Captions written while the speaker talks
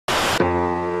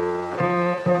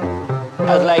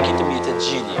I'd like you to meet a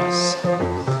genius.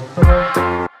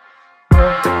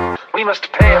 We must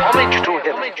pay homage to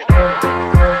him.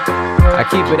 I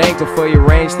keep it anchored for your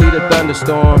range through the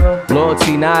thunderstorm.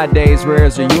 Loyalty nowadays rare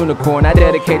as a unicorn. I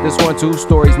dedicate this one to whose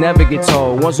stories never get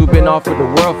told. Ones who've been offered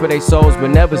the world for their souls but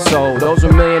never sold. Those were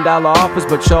 $1 million offers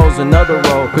but chose another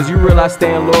road. Cause you realize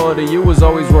staying loyal to you is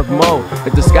always worth more.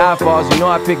 If the sky falls, you know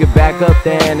I pick it back up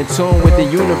then. In tune with the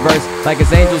universe, like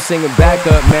it's angels singing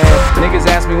backup, man. Niggas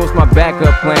ask me what's my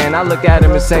backup plan. I look at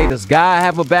him and say, does God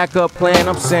have a backup plan?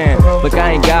 I'm saying, look,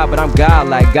 I ain't God, but I'm God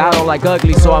like. God don't like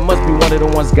ugly, so I must be one of the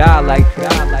ones God like.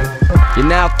 You're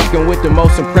now fucking with the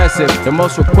most impressive, the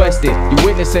most requested. You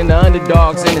witnessing the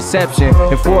underdog's interception.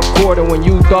 In fourth quarter when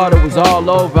you thought it was all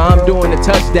over, I'm doing the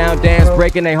touchdown dance,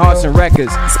 breaking their hearts and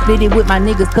records. Split it with my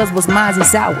niggas cause what's mine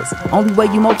is ours. Only way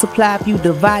you multiply if you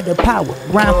divide the power.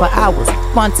 Grind for hours,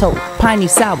 Fonto, piney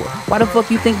sour. Why the fuck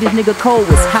you think this nigga Cole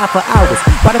was high for hours?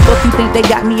 Why the fuck you think they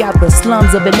got me out the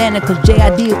slums of Atlanta? Cause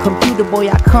JID a computer boy,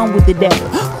 I come with the data.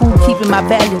 Who keeping my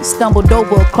balance? Stumbled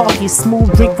over a coffee,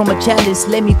 smooth drink from a chalice.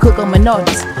 Let me cook on an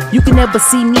artist. You can never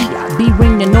see me, I be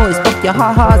ring the noise. Fuck your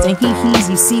ha-has and he-he's,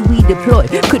 you see we deploy.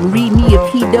 Couldn't read me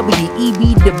if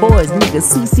P-W-E-B the boys. Nigga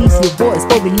CC's your voice,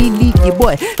 for leak your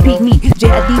boy. Peep me,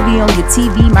 JID be on your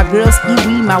TV. My girl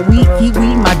ski-wee, my weed,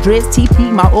 kiwi, my dress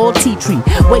TP, my old tea tree.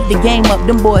 Wake the game up,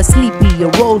 them boys sleepy. A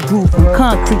road grew from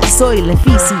concrete, soil and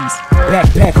feces.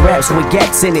 Backpack raps with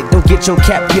gats in it. Don't get your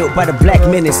cap killed by the black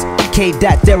menace.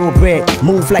 K-Dot thoroughbred,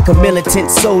 move like a militant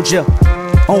soldier.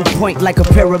 On point like a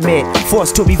pyramid,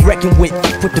 forced to be reckoned with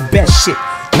the best shit.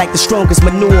 Like the strongest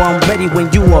manure, I'm ready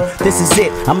when you are. This is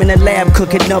it, I'm in the lab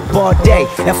cooking up all day.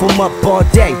 F 'em up all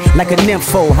day, like a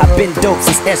nympho. I've been dope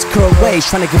since S-curl ways,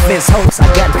 trying to convince hoes I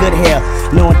got good hair,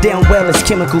 knowing damn well there's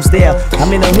chemicals there.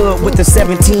 I'm in the hood with the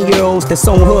 17-year-olds that's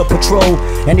on hood patrol,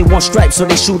 and they want stripes so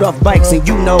they shoot off bikes. And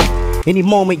you know, any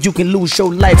moment you can lose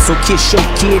your life, so kiss your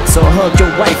kids or hug your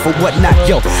wife or whatnot.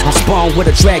 Yo, I spawned with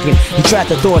a dragon. He tried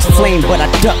to throw his flame, but I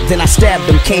ducked, then I stabbed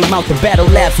him. Came out the battle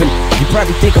laughing. You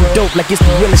probably think I'm dope, like it's the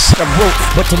realest shit I wrote,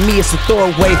 but to me it's a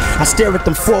throwaway. I stare at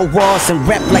them four walls and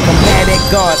rap like I'm mad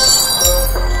at God.